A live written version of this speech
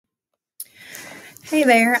Hey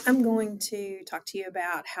there, I'm going to talk to you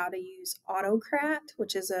about how to use Autocrat,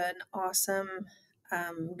 which is an awesome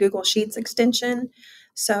Google Sheets extension.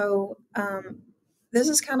 So, this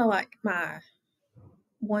is kind of like my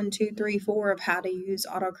 1, 2, 3, 4 of how to use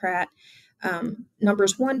Autocrat.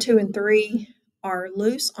 Numbers 1, 2, and 3 are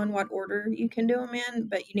loose on what order you can do them in,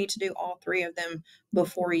 but you need to do all three of them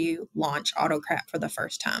before you launch Autocrat for the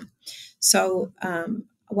first time. So,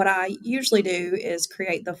 what I usually do is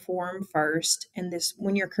create the form first. And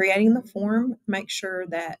when you're creating the form, make sure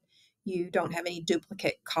that you don't have any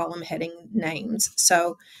duplicate column heading names.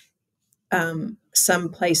 So, some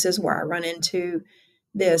places where I run into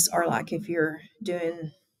this are like if you're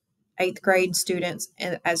doing eighth grade students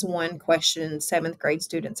as one question, seventh grade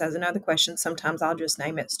students as another question. Sometimes I'll just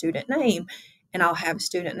name it student name, and I'll have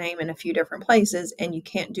student name in a few different places. And you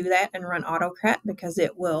can't do that and run Autocrat because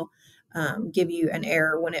it will give you an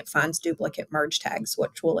error when it finds duplicate merge tags,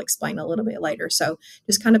 which we'll explain a little bit later. So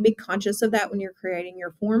just kind of be conscious of that when you're creating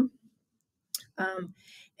your form.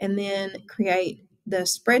 And then create the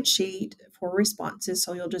spreadsheet for responses.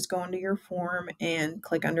 So you'll just go into your form and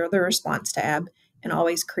click under the response tab and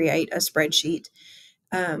always create a spreadsheet.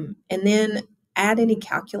 And then add any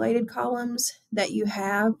calculated columns that you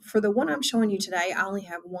have. For the one I'm showing you today, I only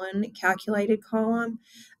have one calculated column.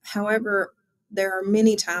 However, there are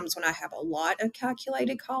many times when I have a lot of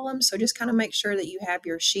calculated columns. So just kind of make sure that you have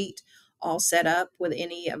your sheet all set up with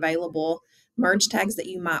any available merge tags that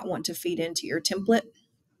you might want to feed into your template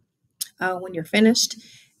when you're finished.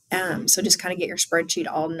 So just kind of get your spreadsheet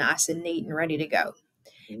all nice and neat and ready to go.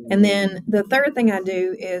 And then the third thing I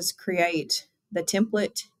do is create the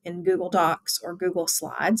template in Google Docs or Google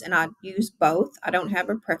Slides, and I use both. I don't have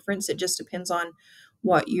a preference. It just depends on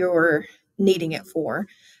what you're needing it for.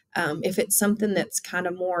 If it's something that's kind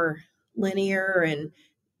of more linear and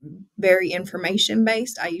very information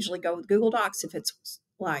based, I usually go with Google Docs. If it's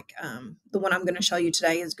like the one I'm going to show you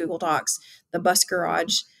today is Google Docs. The bus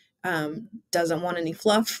garage doesn't want any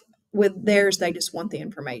fluff with theirs. They just want the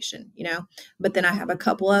information, But then I have a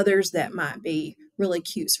couple others that might be really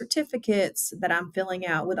cute certificates that I'm filling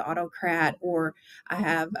out with Autocrat, or I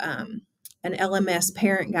have an LMS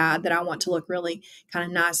parent guide that I want to look really kind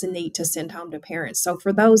of nice and neat to send home to parents. So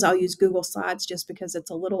for those, I'll use Google Slides just because it's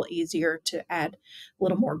a little easier to add a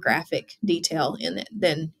little more graphic detail in it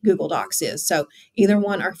than Google Docs is. So either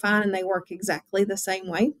one are fine and they work exactly the same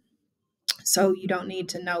way. So you don't need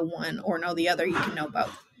to know one or know the other. You can know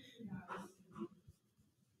both.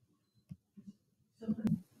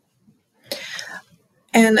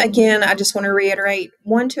 And again, I just want to reiterate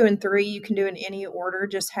 1, 2, and 3, you can do in any order.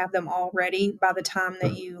 Just have them all ready by the time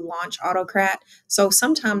that you launch Autocrat. So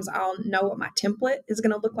sometimes I'll know what my template is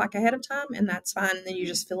going to look like ahead of time, and that's fine. And then you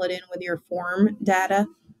just fill it in with your form data.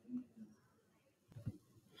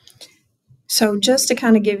 So just to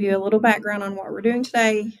kind of give you a little background on what we're doing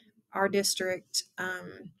today, our district,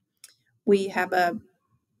 we have a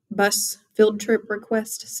bus field trip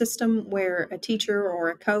request system where a teacher or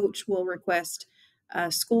a coach will request a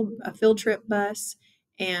field trip bus,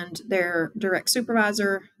 and their direct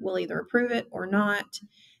supervisor will either approve it or not,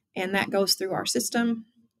 and that goes through our system.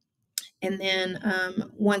 And then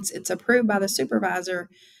once it's approved by the supervisor,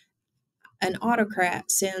 an Autocrat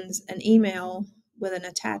sends an email with an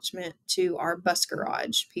attachment to our bus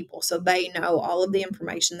garage people, so they know all of the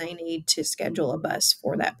information they need to schedule a bus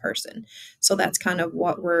for that person. So that's kind of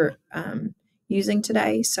what we're using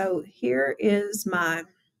today. So here is my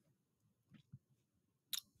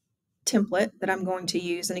template that I'm going to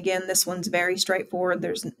use. And again, this one's very straightforward.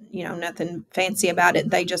 There's nothing fancy about it.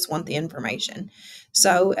 They just want the information.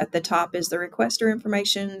 So at the top is the requester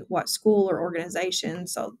information, what school or organization.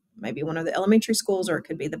 So maybe one of the elementary schools, or it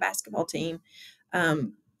could be the basketball team.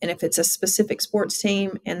 And if it's a specific sports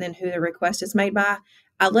team, and then who the request is made by.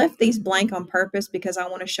 I left these blank on purpose because I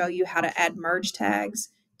want to show you how to add merge tags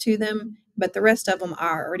to them, but the rest of them I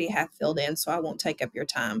already have filled in, so I won't take up your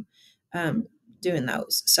time doing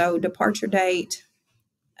those. So departure date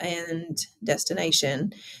and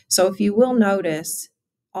destination. So if you will notice,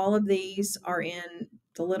 all of these are in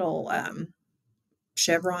the little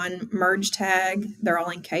chevron merge tag. They're all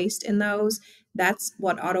encased in those. That's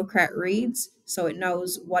what Autocrat reads, so it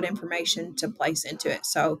knows what information to place into it.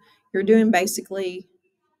 So you're doing basically,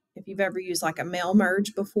 if you've ever used like a mail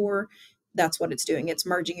merge before, that's what it's doing. It's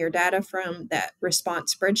merging your data from that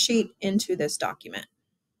response spreadsheet into this document.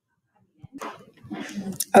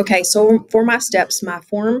 Okay, so for my steps, my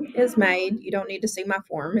form is made. You don't need to see my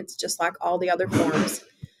form. It's just like all the other forms.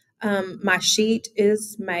 My sheet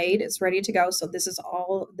is made. It's ready to go. So this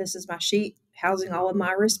is my sheet housing all of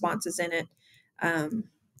my responses in it.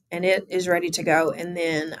 And it is ready to go. And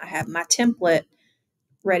then I have my template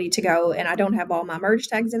ready to go. And I don't have all my merge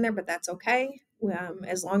tags in there, but that's okay.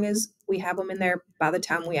 As long as we have them in there by the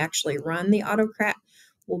time we actually run the Autocrat,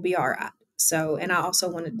 we'll be all right. So, and I also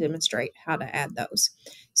want to demonstrate how to add those.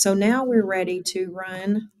 So now we're ready to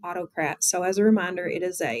run Autocrat. So as a reminder, it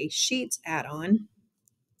is a Sheets add-on.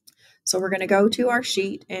 So we're going to go to our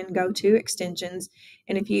sheet and go to extensions.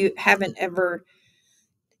 And if you haven't ever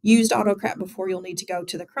used Autocrat before, you'll need to go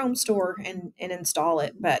to the Chrome store and install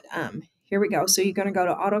it. But here we go. So you're going to go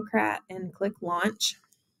to Autocrat and click launch.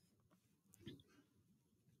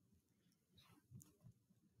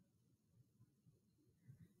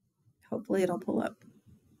 Hopefully it'll pull up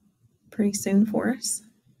pretty soon for us.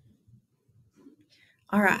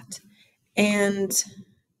 All right. And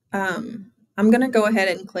I'm going to go ahead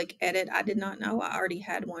and click edit. I did not know I already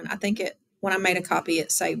had one. I think when I made a copy,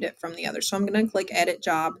 it saved it from the other. So I'm going to click edit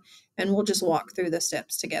job and we'll just walk through the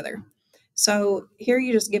steps together. So here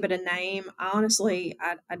you just give it a name. Honestly,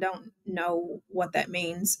 I don't know what that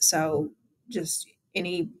means. So just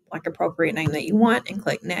any like appropriate name that you want and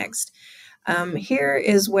click next. Here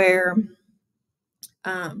is where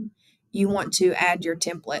you want to add your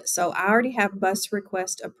template. So I already have bus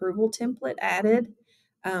request approval template added,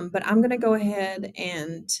 but I'm going to go ahead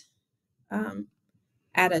and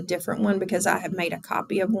add a different one because I have made a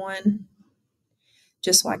copy of one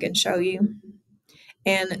just so I can show you.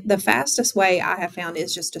 And the fastest way I have found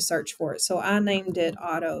is just to search for it. So I named it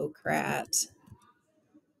Autocrat.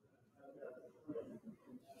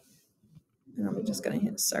 And I'm just going to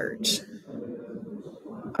hit search.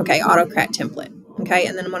 Okay, Autocrat template. Okay,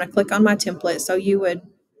 and then I'm going to click on my template. So you would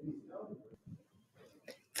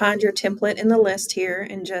find your template in the list here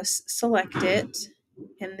and just select it.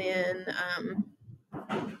 And then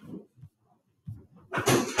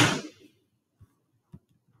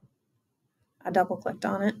I double clicked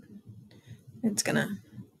on it. It's gonna,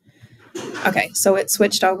 okay, so it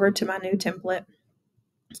switched over to my new template.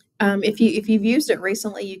 If you've used it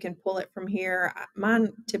recently, you can pull it from here.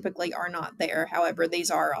 Mine typically are not there. However,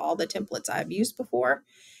 these are all the templates I've used before.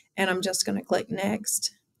 And I'm just going to click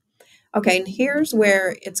next. Okay, and here's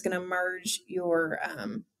where it's going to merge your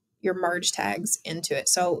merge tags into it.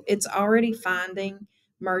 So it's already finding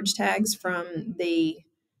merge tags from the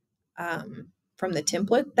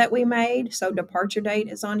template that we made. So departure date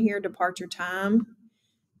is on here, departure time.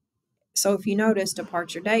 So if you notice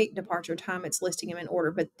departure date, departure time, it's listing them in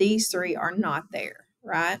order, but these three are not there,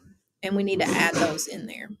 right? And we need to add those in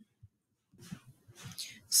there.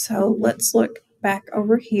 So let's look back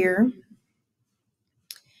over here.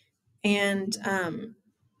 And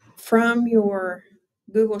from your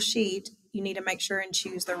Google Sheet, you need to make sure and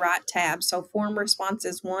choose the right tab. So form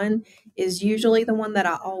responses 1 is usually the one that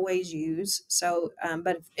I always use. So,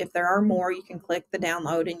 but if there are more, you can click the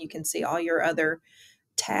download and you can see all your other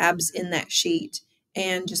tabs in that sheet,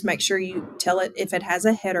 and just make sure you tell it if it has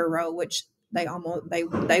a header row, which they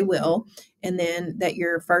will, and then that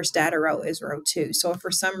your first data row is row 2. So if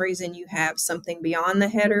for some reason you have something beyond the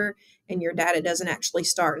header and your data doesn't actually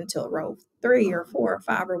start until row 3 or 4 or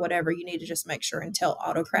 5 or whatever, you need to just make sure and tell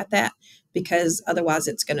Autocrat that, because otherwise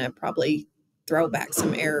it's going to probably throw back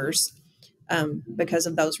some errors because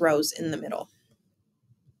of those rows in the middle.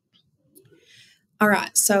 All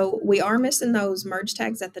right, so we are missing those merge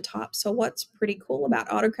tags at the top. So what's pretty cool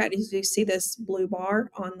about Autocrat is you see this blue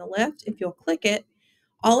bar on the left. If you'll click it,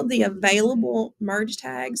 all of the available merge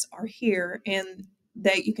tags are here, and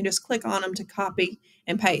that you can just click on them to copy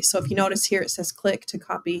and paste. So if you notice here, it says click to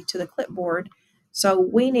copy to the clipboard. So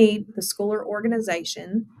we need the school or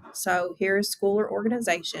organization. So here's school or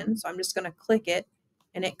organization. So I'm just going to click it,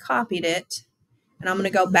 and it copied it. And I'm going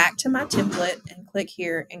to go back to my template and click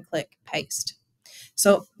here and click paste.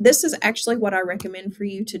 So this is actually what I recommend for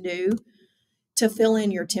you to do to fill in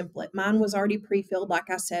your template. Mine was already pre-filled, like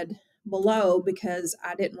I said below, because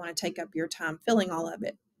I didn't want to take up your time filling all of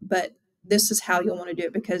it. But this is how you'll want to do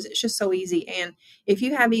it because it's just so easy. And if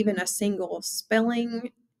you have even a single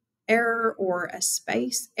spelling error or a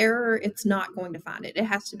space error, it's not going to find it. It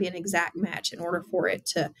has to be an exact match in order for it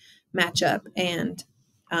to match up and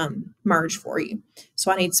merge for you.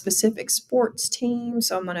 So I need specific sports team.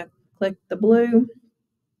 So I'm going to click the blue.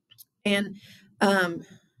 And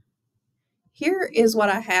here is what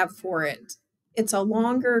I have for it. It's a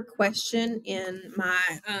longer question in my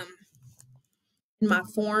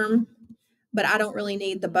form, but I don't really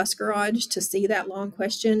need the bus garage to see that long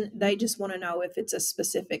question. They just want to know if it's a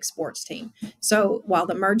specific sports team. So while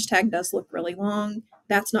the merge tag does look really long,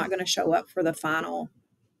 that's not going to show up for the final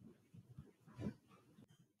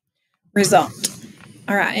result.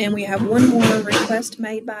 All right, and we have one more request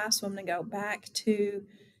made by, so I'm going to go back to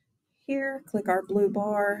here, click our blue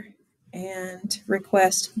bar, and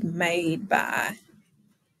request made by.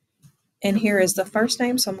 And here is the first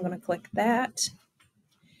name, so I'm going to click that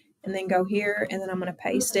and then go here, and then I'm going to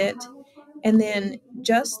paste it. And then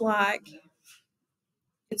just like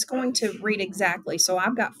it's going to read exactly. So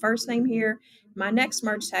I've got first name here. My next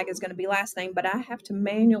merge tag is going to be last name, but I have to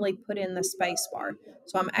manually put in the space bar.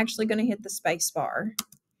 So I'm actually going to hit the space bar,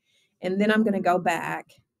 and then I'm going to go back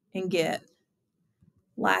and get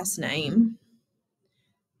last name,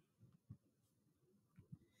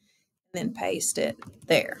 and then paste it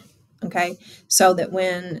there. Okay, so that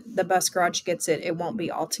when the bus garage gets it, it won't be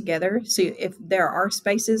all together. So if there are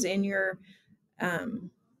spaces in your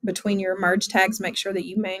between your merge tags, make sure that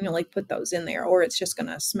you manually put those in there, or it's just going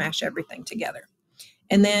to smash everything together.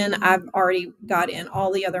 And then I've already got in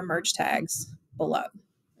all the other merge tags below.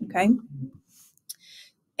 Okay.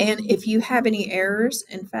 And if you have any errors,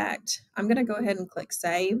 in fact, I'm going to go ahead and click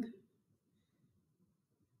save.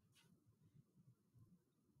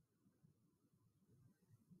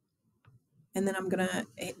 And then I'm going to,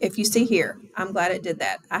 if you see here, I'm glad it did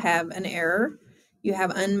that. I have an error. You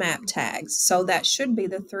have unmapped tags. So that should be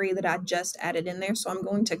the 3 that I just added in there. So I'm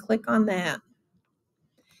going to click on that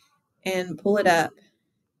and pull it up.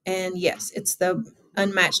 And yes, it's the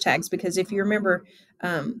unmatched tags, because if you remember,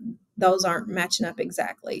 those aren't matching up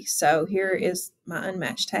exactly. So here is my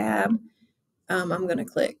unmatched tab. I'm going to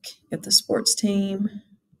click at the sports team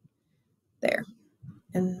there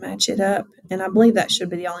and match it up. And I believe that should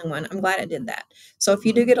be the only one. I'm glad I did that. So if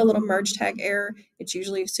you do get a little merge tag error, it's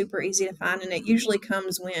usually super easy to find. And it usually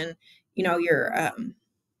comes when, you know,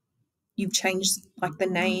 you've changed like the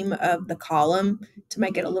name of the column to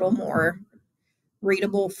make it a little more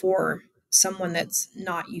readable for someone that's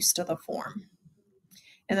not used to the form.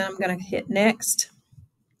 And then I'm going to hit next.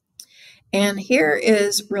 And here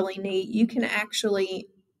is really neat. You can actually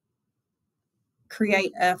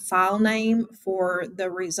create a file name for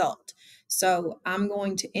the result. So I'm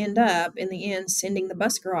going to end up in the end sending the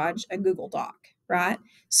bus garage a Google Doc, right?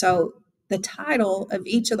 So the title of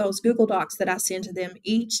each of those Google Docs that I send to them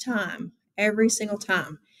each time, every single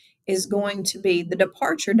time, is going to be the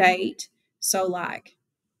departure date. So like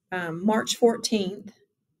March 14th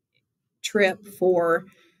trip for,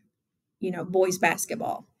 boys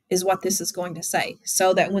basketball is what this is going to say.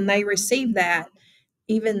 So that when they receive that,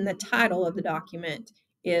 even the title of the document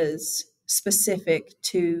is specific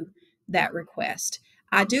to that request.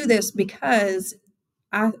 I do this because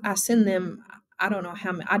I send them, I don't know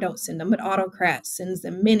how many, I don't send them, but Autocrat sends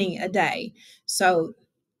them many a day. So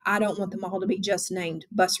I don't want them all to be just named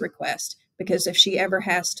bus request, because if she ever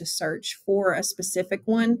has to search for a specific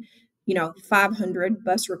one, 500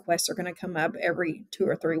 bus requests are going to come up every 2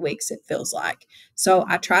 or 3 weeks, it feels like. So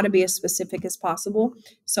I try to be as specific as possible.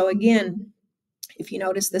 So again, if you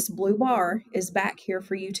notice, this blue bar is back here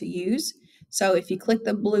for you to use. So if you click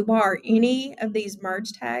the blue bar, any of these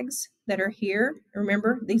merge tags that are here,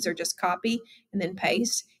 remember, these are just copy and then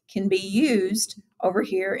paste, can be used over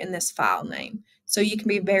here in this file name. So you can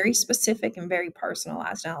be very specific and very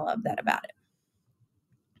personalized, and I love that about it.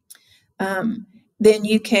 Then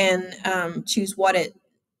you can choose what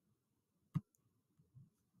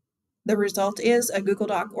the result is, a Google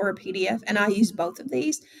Doc or a PDF, and I use both of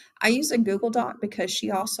these. I use a Google Doc because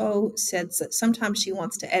she also says that sometimes she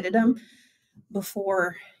wants to edit them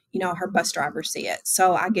before, her bus drivers see it.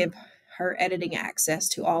 So I give her editing access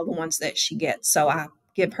to all the ones that she gets. So I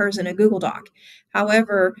give hers in a Google Doc.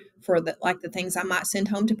 However, for the things I might send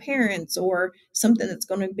home to parents or something that's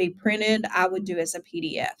going to be printed, I would do as a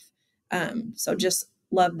PDF. So just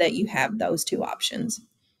love that you have those 2 options.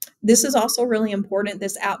 This is also really important.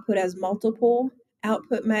 This output has multiple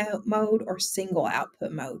output mode or single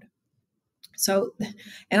output mode. So,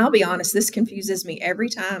 and I'll be honest, this confuses me every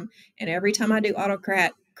time. And every time I do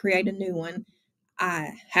Autocrat, create a new one,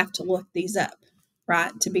 I have to look these up,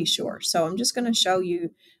 right, to be sure. So I'm just going to show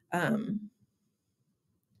you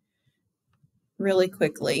really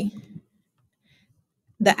quickly.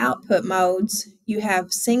 The output modes, you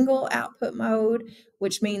have single output mode,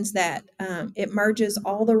 which means that it merges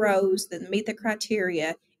all the rows that meet the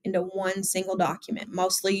criteria into one single document,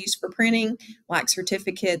 mostly used for printing, like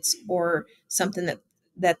certificates or something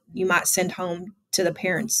that you might send home to the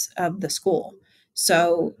parents of the school.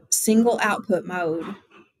 So single output mode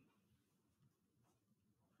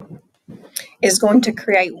is going to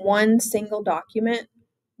create one single document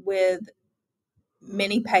with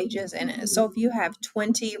many pages in it. So if you have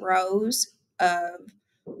 20 rows of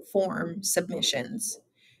form submissions,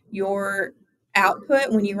 your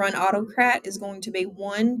output when you run Autocrat is going to be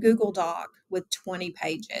one Google Doc with 20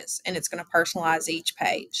 pages, and it's going to personalize each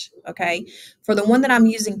page. Okay. For the one that I'm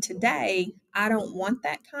using today, I don't want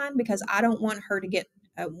that kind because I don't want her to get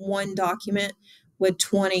one document with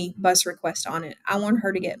 20 bus requests on it. I want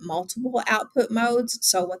her to get multiple output modes.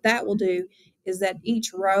 So what that will do is that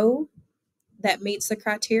each row that meets the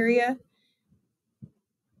criteria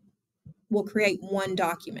will create one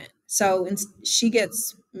document. So she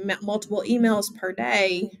gets multiple emails per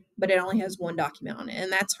day, but it only has one document on it.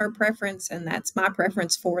 And that's her preference, and that's my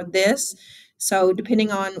preference for this. So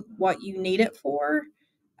depending on what you need it for,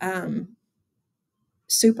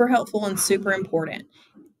 super helpful and super important.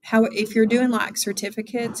 How if you're doing like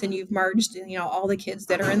certificates and you've merged, all the kids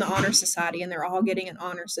that are in the honor society and they're all getting an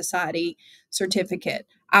honor society certificate,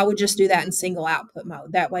 I would just do that in single output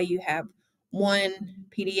mode. That way you have one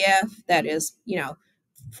PDF that is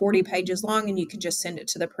 40 pages long, and you can just send it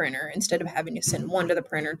to the printer instead of having to send one to the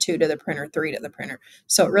printer, two to the printer, three to the printer.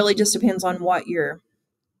 So it really just depends on what you're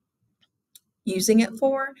using it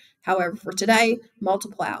for. However, for today,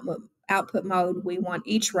 multiple output mode, we want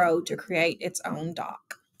each row to create its own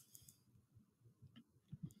doc.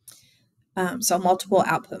 So multiple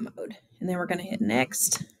output mode. And then we're going to hit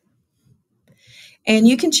next. And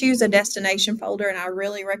you can choose a destination folder, and I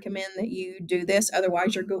really recommend that you do this.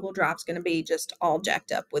 Otherwise, your Google Drive is going to be just all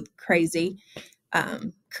jacked up with crazy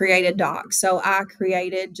created docs. So I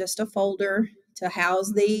created just a folder to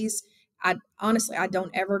house these. Honestly, I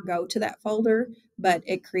don't ever go to that folder, but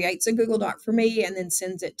it creates a Google Doc for me and then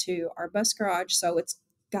sends it to our bus garage. So it's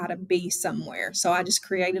got to be somewhere. So I just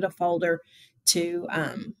created a folder to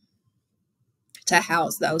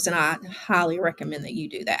house those, and I highly recommend that you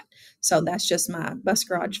do that. So that's just my bus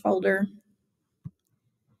garage folder.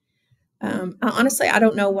 Honestly, I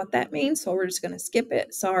don't know what that means, so we're just going to skip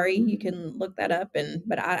it. Sorry, you can look that up,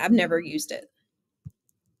 but I've never used it.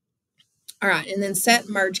 All right, and then set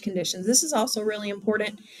merge conditions. This is also really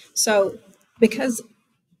important. So because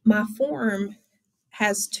my form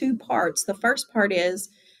has two parts, the first part is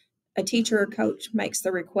a teacher or coach makes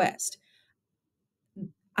the request.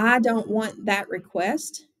 I don't want that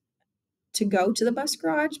request to go to the bus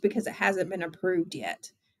garage because it hasn't been approved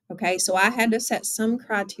yet. Okay, so I had to set some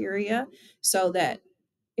criteria so that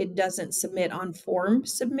it doesn't submit on form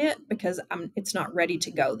submit because it's not ready to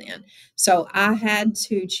go then. So I had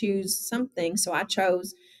to choose something. So I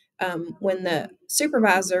chose when the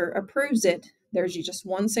supervisor approves it, there's just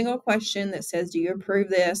one single question that says, do you approve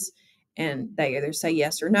this? And they either say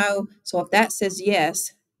yes or no. So if that says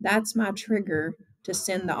yes, that's my trigger to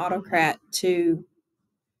send the Autocrat to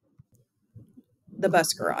the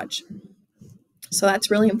bus garage. So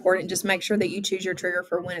that's really important. Just make sure that you choose your trigger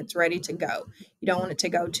for when it's ready to go. You don't want it to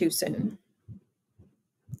go too soon.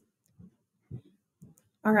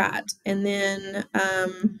 All right. And then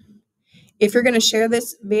if you're going to share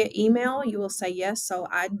this via email, you will say yes. So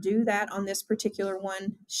I do that on this particular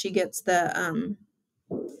one. She gets the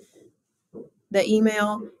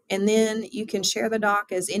email, and then you can share the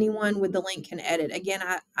doc as anyone with the link can edit. Again,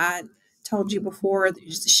 I told you before,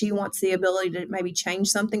 she wants the ability to maybe change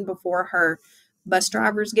something before her bus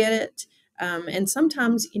drivers get it. And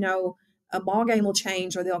sometimes, a ball game will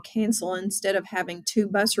change or they'll cancel. Instead of having two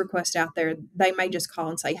bus requests out there, they may just call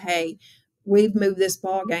and say, hey, we've moved this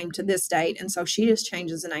ball game to this date. And so she just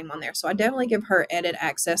changes the name on there. So I definitely give her edit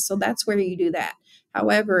access. So that's where you do that.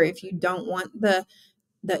 However, if you don't want the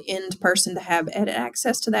end person to have edit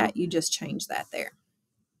access to that, you just change that there.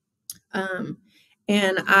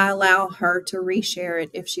 And I allow her to reshare it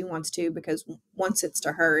if she wants to, because once it's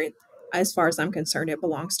to her, as far as I'm concerned, it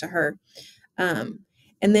belongs to her.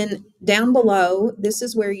 And then down below, this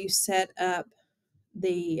is where you set up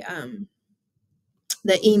the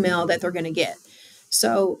email that they're going to get.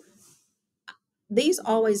 So these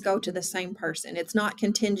always go to the same person. It's not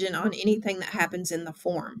contingent on anything that happens in the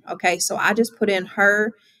form. Okay, so I just put in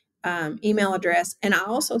her email address, and I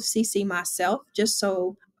also CC myself just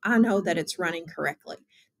so I know that it's running correctly.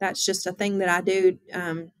 That's just a thing that I do.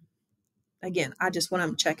 Again, I just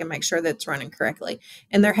want to check and make sure that it's running correctly.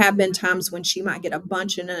 And there have been times when she might get a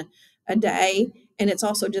bunch in a day, and it's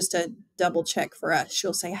also just a double check for us.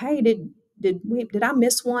 She'll say, hey, did I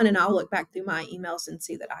miss one? And I'll look back through my emails and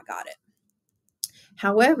see that I got it.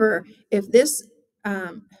 However, if this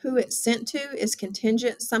who it's sent to is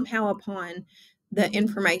contingent somehow upon the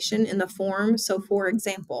information in the form. So for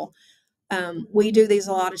example, we do these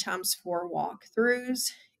a lot of times for walkthroughs.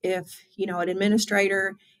 If, an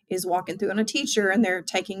administrator is walking through on a teacher and they're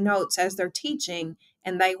taking notes as they're teaching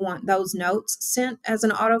and they want those notes sent as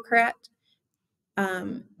an Autocrat,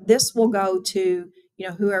 this will go to,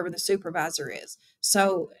 whoever the supervisor is.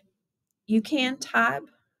 So you can type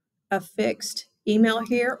a fixed email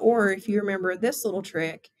here, or if you remember this little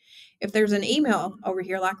trick, if there's an email over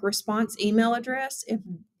here, like response email address,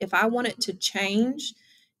 if I want it to change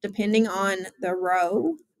depending on the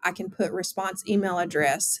row, I can put response email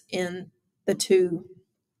address in the to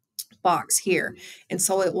box here. And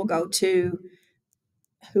so it will go to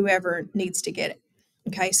whoever needs to get it.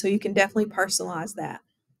 Okay, so you can definitely personalize that.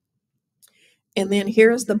 And then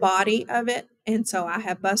here's the body of it. And so I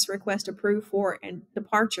have bus request approved for and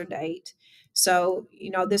departure date. So,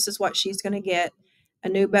 this is what she's going to get. A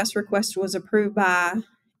new bus request was approved by,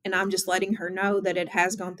 and I'm just letting her know that it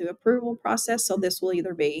has gone through approval process. So this will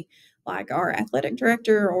either be like our athletic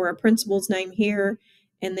director or a principal's name here,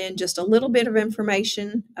 and then just a little bit of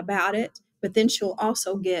information about it. But then she'll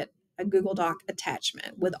also get a Google Doc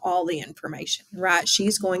attachment with all the information, right?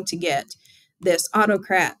 She's going to get this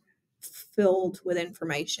Autocrat filled with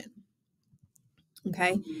information.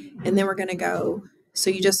 Okay. And then we're going to go. So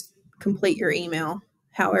you just complete your email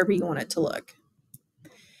however you want it to look.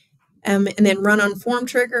 And then run on form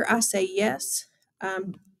trigger. I say yes,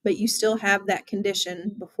 but you still have that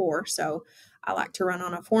condition before. So I like to run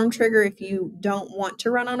on a form trigger. If you don't want to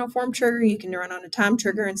run on a form trigger, you can run on a time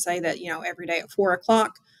trigger and say that, every day at 4:00,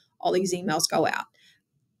 all these emails go out.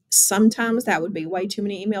 Sometimes that would be way too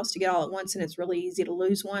many emails to get all at once, and it's really easy to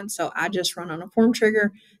lose one. So I just run on a form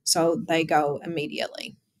trigger, so they go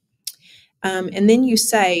immediately. And then you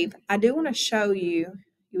save. I do want to show you.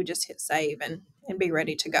 You would just hit save and be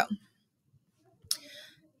ready to go.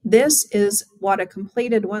 This is what a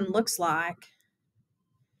completed one looks like.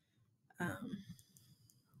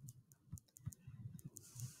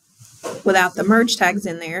 Without the merge tags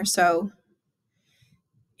in there. So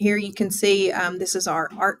here you can see this is our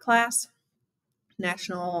art class.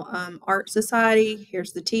 National Art Society.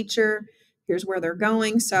 Here's the teacher. Here's where they're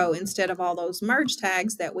going. So instead of all those merge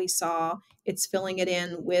tags that we saw, it's filling it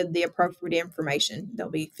in with the appropriate information.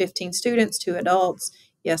 There'll be 15 students, 2 adults.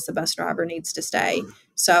 Yes, the bus driver needs to stay.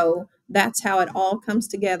 So that's how it all comes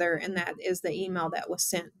together, and that is the email that was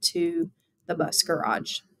sent to the bus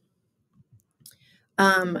garage.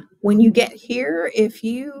 When you get here,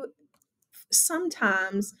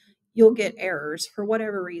 sometimes you'll get errors for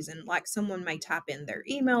whatever reason, like someone may type in their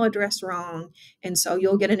email address wrong, and so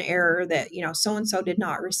you'll get an error that, so-and-so did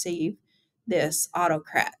not receive this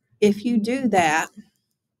Autocrat. If you do that,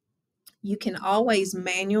 you can always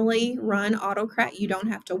manually run Autocrat. You don't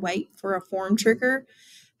have to wait for a form trigger.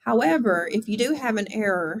 However, if you do have an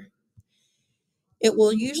error, it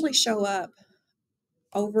will usually show up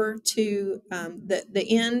over to the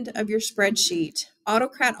end of your spreadsheet.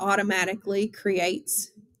 Autocrat automatically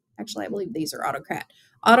creates, actually I believe these are Autocrat.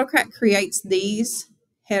 Autocrat creates these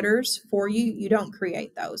headers for you. You don't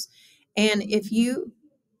create those. And if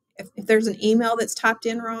there's an email that's typed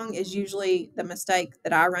in wrong, is usually the mistake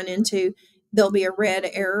that I run into. There'll be a red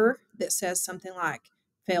error that says something like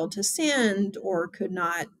failed to send or could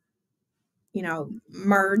not,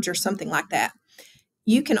 merge or something like that.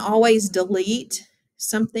 You can always delete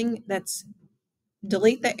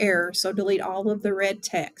delete the error, so delete all of the red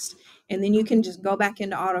text, and then you can just go back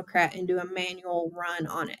into Autocrat and do a manual run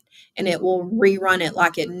on it, and it will rerun it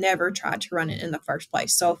like it never tried to run it in the first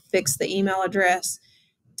place. So fix the email address,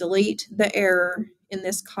 delete the error in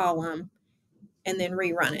this column, and then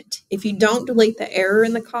rerun it. If you don't delete the error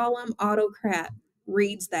in the column, Autocrat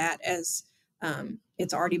reads that as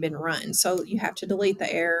it's already been run. So you have to delete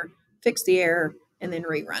the error, fix the error, and then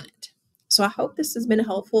rerun it. So I hope this has been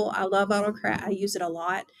helpful. I love Autocrat. I use it a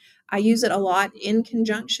lot. I use it a lot in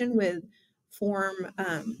conjunction with Form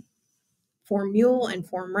Mule and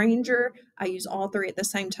Form Ranger. I use all three at the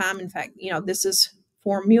same time. In fact, this is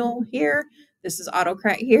Form Mule here. This is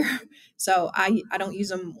Autocrat here. So I don't use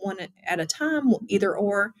them one at a time, either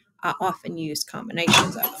or. I often use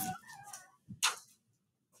combinations of them.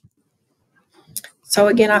 So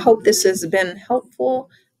again, I hope this has been helpful.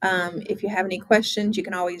 If you have any questions, you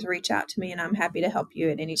can always reach out to me, and I'm happy to help you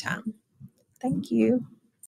at any time. Thank you.